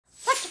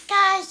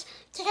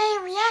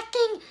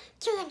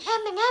to an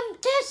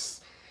Eminem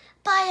diss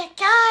by a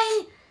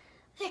guy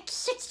with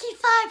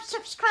 65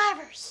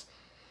 subscribers.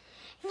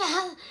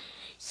 Now,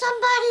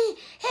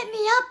 somebody hit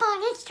me up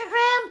on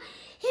Instagram.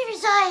 He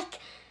was like,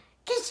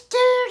 this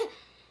dude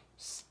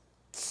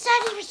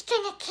said he was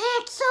gonna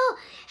cancel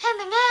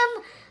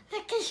Eminem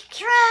with this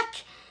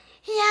track.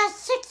 He has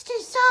 60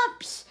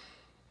 subs.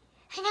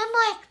 And I'm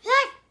like,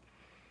 what?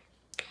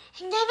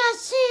 And then I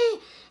see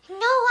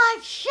No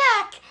Life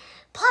Shack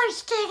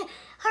posted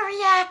a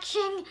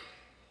reaction,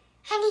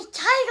 and he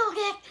titled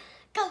it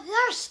the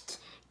worst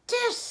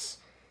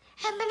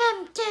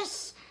Eminem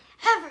diss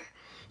ever.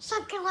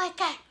 Something like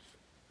that.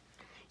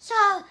 So,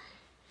 I'm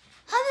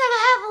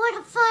gonna have a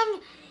little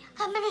fun.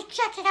 I'm gonna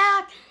check it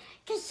out.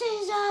 This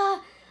is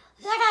What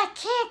I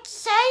Can't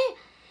Say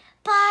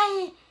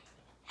by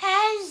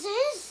As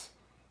Is.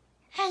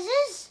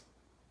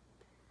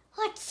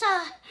 Let's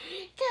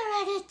get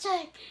ready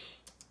to...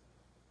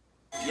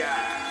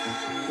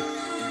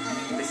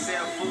 Yeah. They say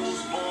a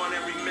fool's born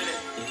every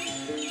minute.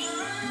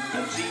 A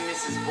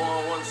genius is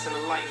born once in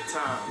a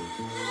lifetime.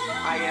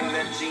 I am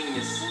that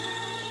genius,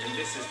 and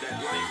this is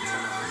that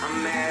lifetime.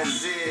 I'm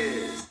as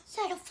is.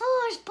 Said a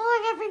fool is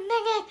born every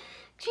minute.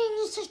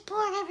 Genius is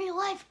born every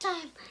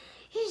lifetime.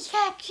 He's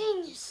that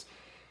genius.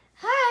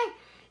 Alright,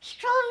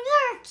 strong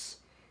lyrics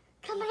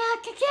coming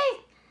out the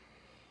gate.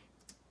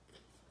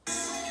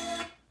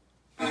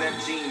 I'm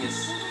that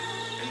genius,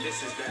 and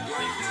this is that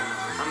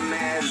lifetime. I'm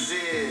as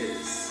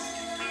is.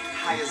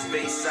 Highest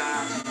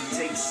Bayside,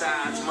 take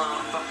sides,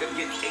 motherfucker,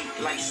 get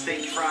ate like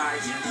steak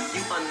fries.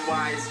 You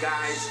unwise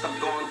guys,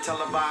 stuck on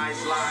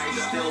televised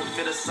lies, still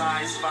fit a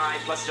size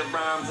 5, plus your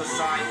rhymes are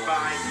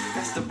sci-fi.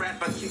 That's the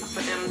rap I kicked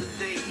for him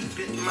today, he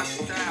bit my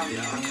style.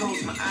 I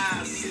close my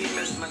eyes, see him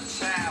as my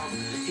child,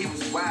 he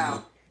was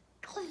wild.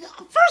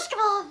 First of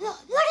all,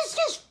 what is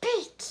this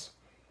beat?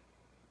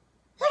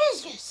 What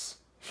is this?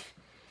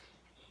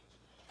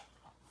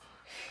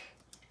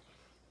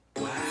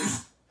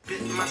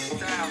 Bit my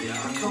style,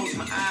 I close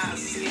my eyes,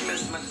 see him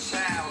as my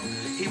child,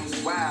 he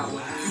was wild.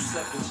 You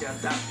slept with your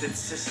adopted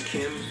sis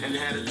Kim and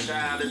had a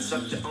child and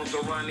sucked your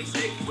Uncle Ronnie's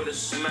dick with a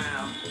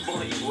smile.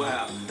 Boy, you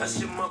wild, that's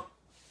your mother.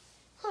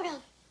 Hold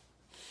on.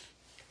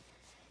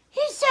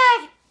 He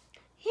said,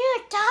 you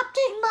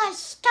adopted my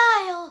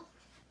style.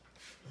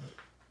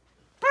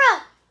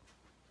 Bruh,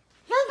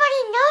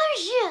 nobody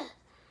knows you.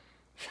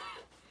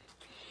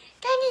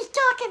 Then he's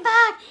talking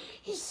about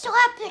he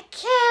slept with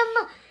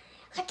Kim.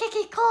 I think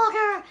he called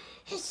her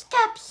his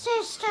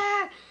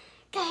stepsister,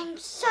 then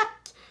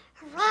sucked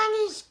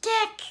Ronnie's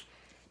dick.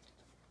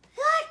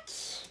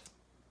 What?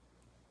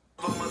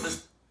 My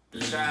mother's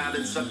child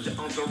and sucked your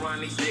Uncle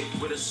Ronnie's dick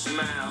with a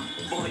smile.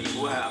 Boy,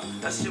 you wild.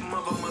 That's your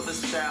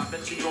mother's child.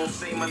 Bet you don't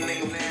say my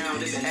name now.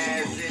 This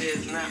as it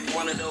is, not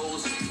one of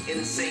those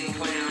insane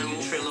clown.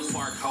 You trailer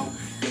park hoe.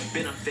 You've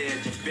been a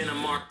fed, you've been a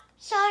mark.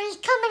 So he's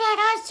coming at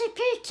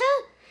ICP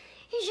too?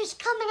 He's just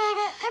coming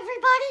at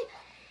everybody?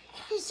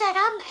 He said,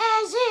 I'm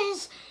as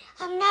is.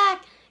 I'm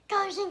not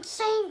those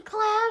insane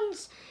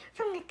clowns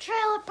from the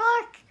trailer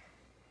park.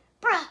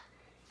 Bruh,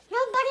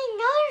 nobody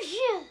knows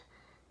you.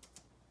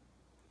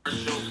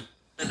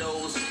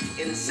 Those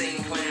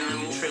insane clown,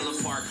 you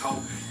trailer park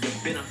hoe.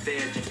 You've been a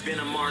fed, you've been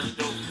a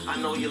marshal. I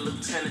know you're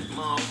lieutenant,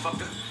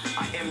 motherfucker.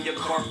 I am your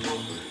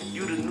corporal.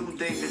 You the new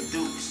David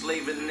Duke,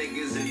 slaving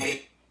niggas and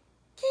hate.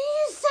 Did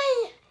you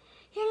say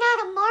you're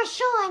not a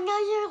marshal? I know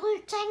you're a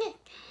lieutenant.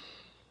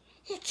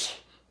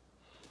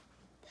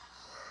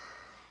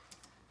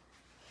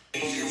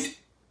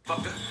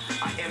 Fucker,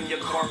 I am your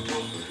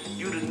corporal.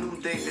 You the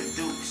new David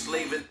Duke,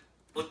 slaving.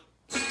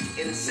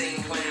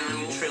 Insane clown,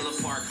 you trailer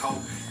park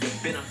hoe.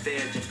 You've been a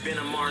fed, you've been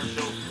a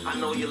marshal. I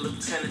know you're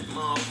lieutenant,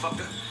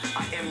 motherfucker.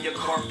 I am your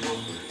corporal.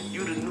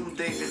 You the new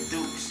David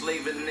Duke,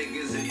 slaving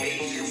niggas and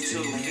Asians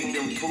too. Feed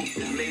them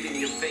poop and made in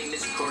your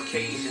famous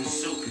Caucasian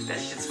soup. That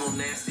shit's more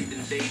nasty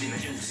than dating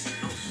juice.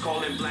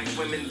 Calling black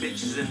women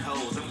bitches and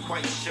hoes. I'm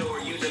quite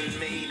sure you done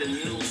made a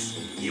noose.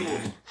 You a...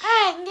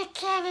 Alright, Nick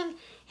Cannon,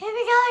 here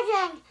we go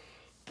again.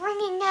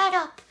 Bringing that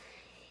up.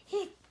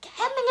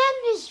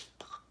 Eminem is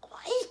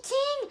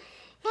 18,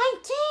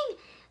 19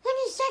 when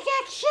he said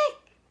that shit.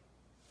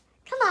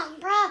 Come on,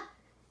 bruh.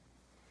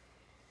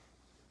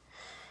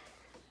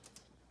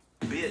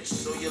 Bitch,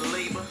 so your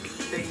labor,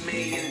 they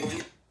made and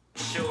do.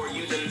 Sure,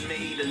 you done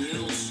made a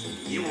noose.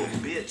 You a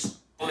bitch.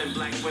 Calling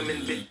black women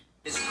bitch.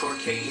 It's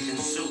Caucasian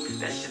soup.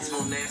 That shit's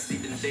more nasty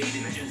than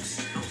dating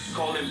juice.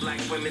 Calling black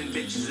women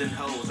bitches and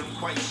hoes. I'm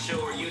quite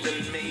sure you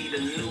done made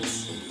a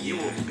noose. You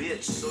a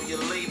bitch, so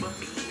your labor,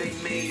 they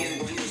may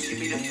induce. You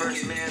be the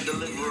first man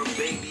deliver a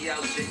baby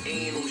out your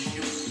anal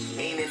shoes.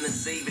 Ain't in the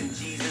saving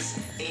Jesus,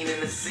 ain't in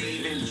the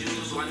saving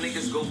Jews. Why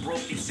niggas go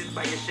broke, you sit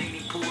by your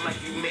shady pool like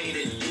you made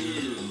it.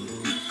 Ew.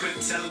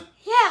 Couldn't tell.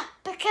 Yeah,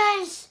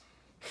 because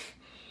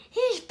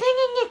he's been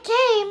in the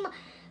game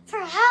for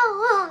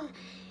how long?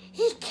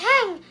 He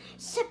can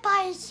sit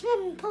by a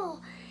swimming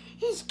pool.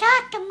 He's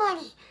got the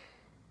money.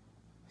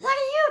 What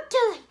are you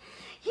doing?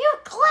 You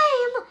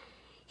claim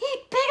he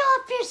bit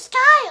off your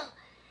style.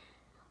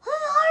 Who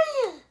are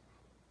you?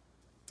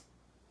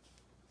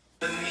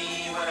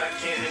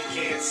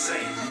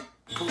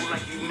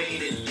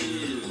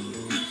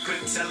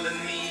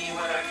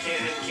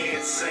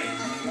 can't say.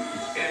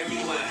 And you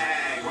a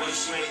hag,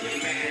 once you and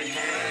your man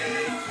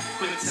hag.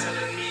 Quit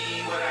telling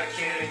me what I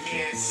can and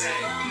can't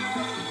say.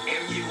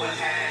 And you a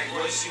hag,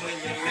 once you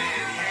and your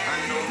man hag.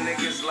 I know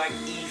niggas like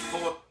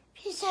E4.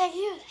 He said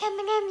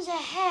Eminem's a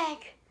hag.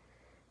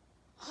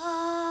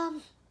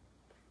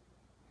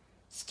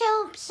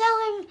 Still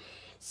selling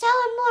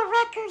more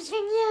records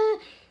than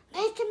you,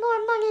 making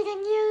more money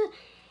than you.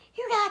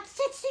 You got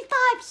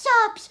 65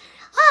 subs.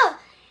 Oh,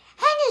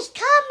 and his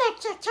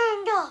comments are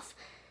turned off.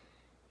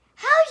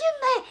 How you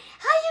make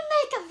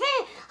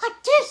a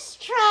diss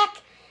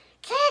track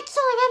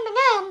canceling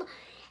Eminem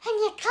and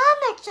your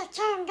comments are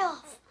turned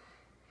off?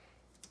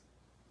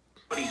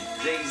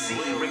 Jay-Z,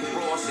 Rick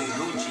Ross, and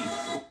Gucci.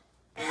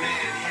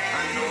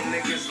 I know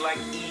niggas like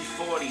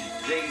E40,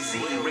 Jay-Z,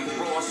 Rick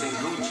Ross, and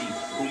Gucci,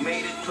 who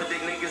made it, put their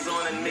niggas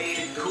on and made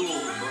it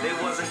cool. They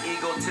wasn't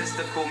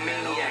egotistical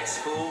maniacs,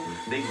 fool.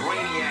 They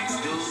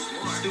brainiacs, dude.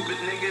 Stupid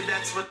nigga,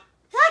 that's what.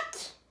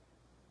 What?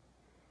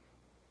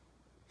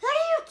 What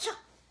are you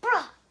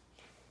bruh?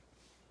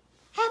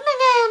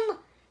 Eminem,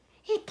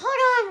 he put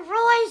on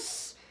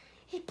Royce,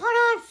 he put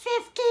on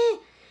 50,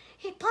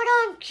 he put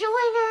on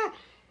Joyner,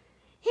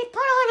 he put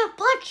on a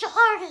bunch of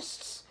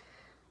artists.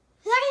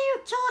 What are you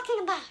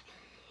talking about?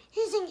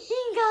 He's an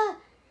egomaniac,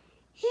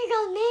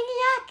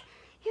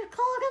 you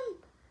called him?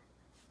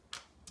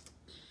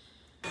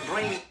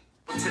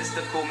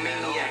 Brainiacs,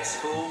 maniacs,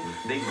 fool.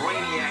 They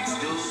brainiacs,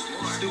 dude.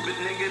 Stupid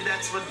nigga,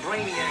 that's what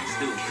brainiacs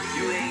do.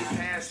 You ain't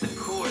passed the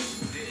course.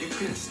 You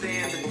couldn't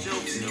stand the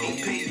jokes.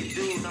 Ain't paid your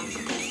dues. I'm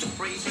supposed to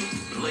praise you.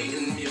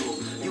 Blatant mule.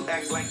 You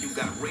act like you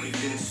got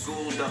raped in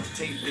school, duct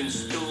taped in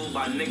stool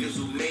by niggas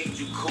who made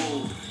you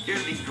cool. You're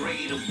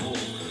degradable.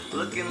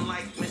 Looking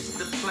like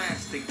Mr.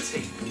 Plastic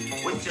Tape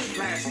with your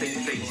plastic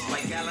face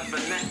like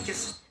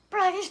Galifianakis.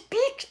 Bro, this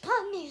beak's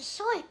putting me to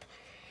sleep.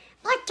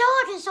 My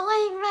dog is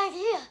laying right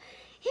here.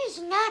 He's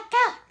knocked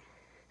out.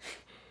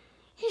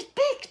 His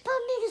beak's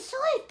putting me to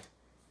sleep.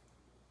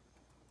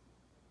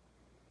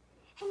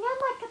 And now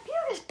my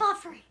computer's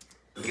buffering.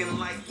 Looking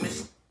like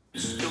Mr.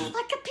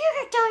 My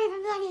computer don't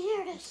even let me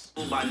hear this.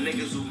 By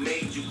niggas who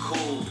made you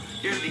cool,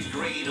 you're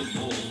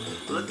degradable.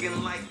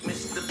 Looking like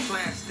Mr.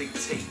 Plastic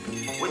Tape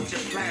with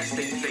your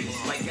plastic face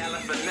like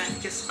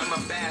Galifianakis. I'm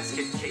a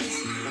basket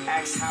case.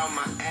 Ask how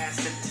my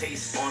acid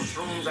tastes. On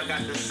shrooms, I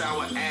got the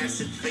sour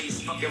acid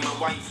face. Fucking my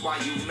wife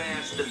while you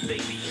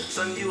masturbate.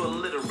 Son, you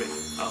illiterate,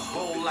 a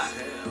whole lot,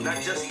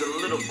 not just a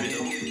little bit.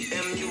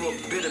 You a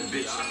bitter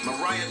bitch.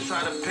 Mariah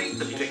tried to paint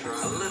the picture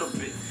a little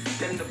bit.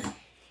 Then the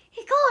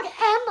He called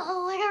M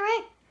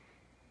illiterate.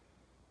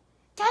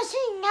 Does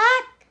he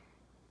not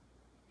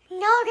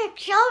know the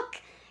joke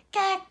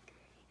that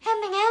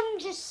Eminem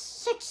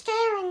just sits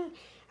there and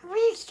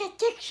reads the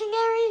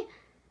dictionary?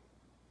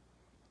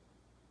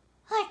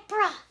 Like,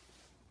 bruh.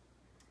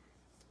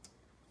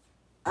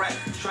 Right,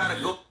 try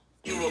to go.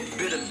 You a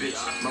bitter bitch.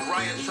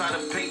 Mariah try to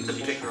paint the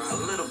picture a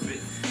little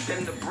bit.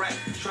 Then the brat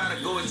try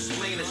to go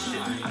explain the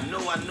shit. I know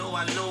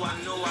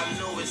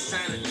it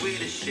sounded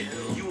weird as shit.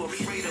 You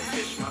afraid of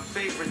fish, my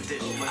favorite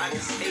dish. I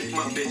just ate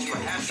my bitch.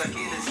 Perhaps I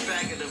get his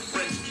faggot a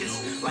French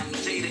kiss like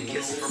Jada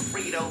kiss from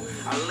Frito.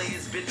 I lay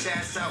his bitch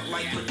ass out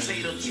like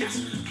potato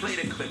chips. Play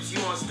the clips. You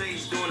on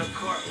stage doing a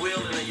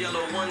cartwheel in a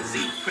yellow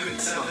onesie.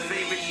 That's my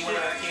favorite shit.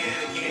 I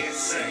can't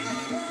say.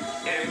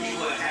 And you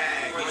a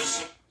hag.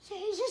 Is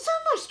this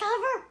almost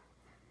over?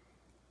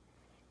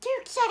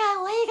 Duke said I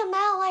laid him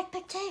out like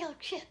potato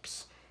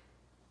chips.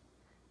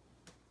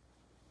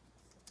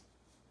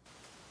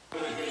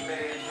 Quit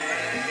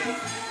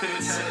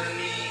telling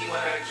me what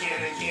I can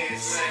and can't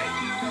say.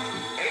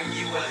 And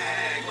you a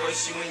hag,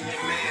 what's you and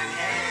your man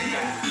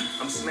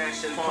hag? I'm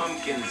smashing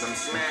pumpkins, I'm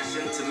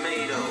smashing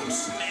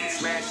tomatoes,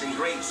 smashing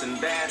grapes and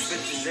bad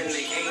bitches in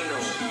the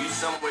anal. You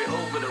somewhere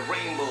over the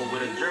rainbow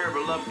with a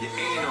gerbil up your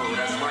anal.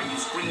 That's why you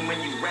scream when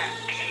you rap.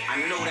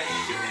 I know that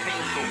shit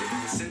painful.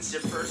 Since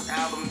your first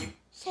album, you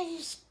said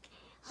he's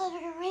over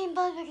the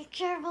rainbow with a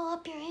gerbil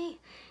up your ass.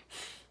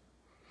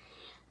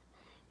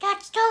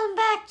 That's going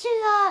back to,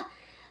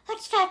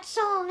 what's that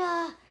song,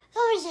 what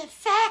was it,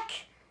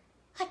 Fack?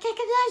 I think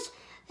it was.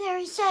 There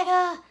he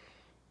said,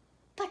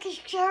 put his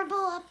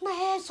gerbil up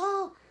my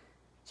asshole.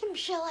 Some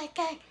shit like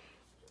that.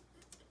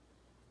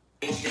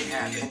 Ain't shit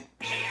happen.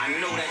 I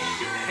know that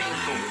shit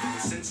painful.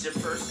 Since your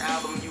first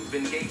album, you've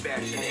been gay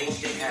bashing. Ain't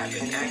shit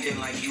happen. Acting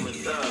like you a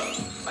thug.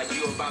 Like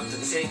you about to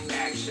take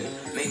action.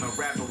 Name a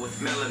rapper with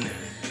melanin.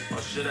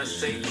 Or should I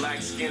say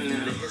black skin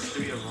in the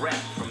history of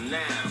rap from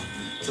now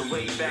to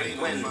way back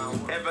when.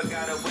 Ever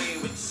got away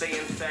with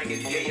saying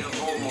faggot, gay, or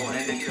homo,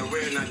 and the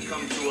career not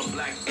come to a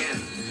black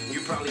end?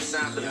 You probably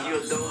signed a few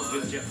of those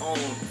with your own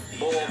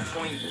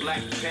ballpoint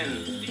black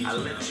pen. I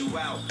let you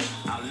out,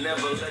 I'll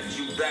never let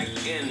you back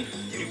in.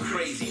 You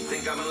crazy,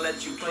 think I'ma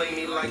let you play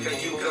me like a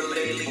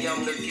ukulele?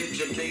 I'm the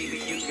future, baby,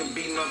 you can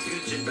be my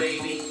future,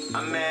 baby.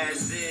 I'm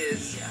as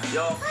is,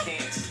 y'all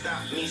can't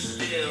stop me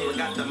still.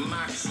 Got the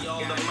moxie, all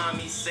the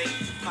mommy say,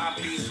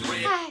 Poppy's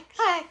real.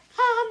 Alright,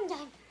 I'm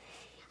done.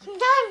 I'm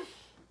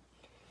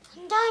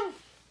done.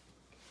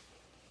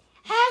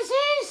 As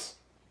is,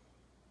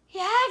 You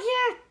had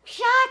your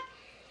shot.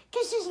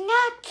 This is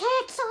not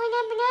canceling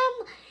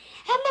Eminem.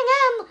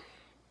 Eminem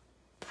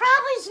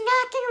probably is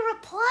not going to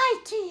reply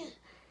to you,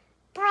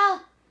 bro.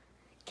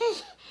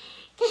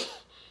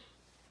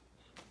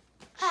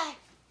 Alright,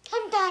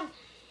 I'm done.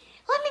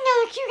 Let me know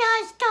what you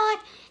guys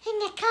thought in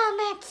the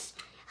comments.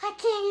 I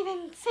can't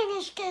even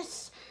finish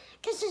this.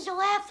 This is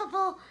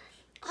laughable.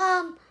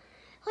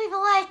 Leave a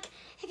like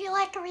if you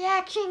like a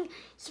reaction.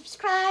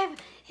 Subscribe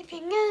if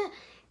you're new.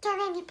 Turn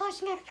on your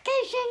post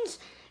notifications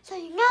so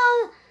you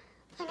know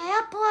when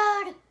I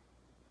upload.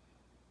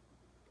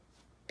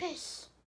 Peace.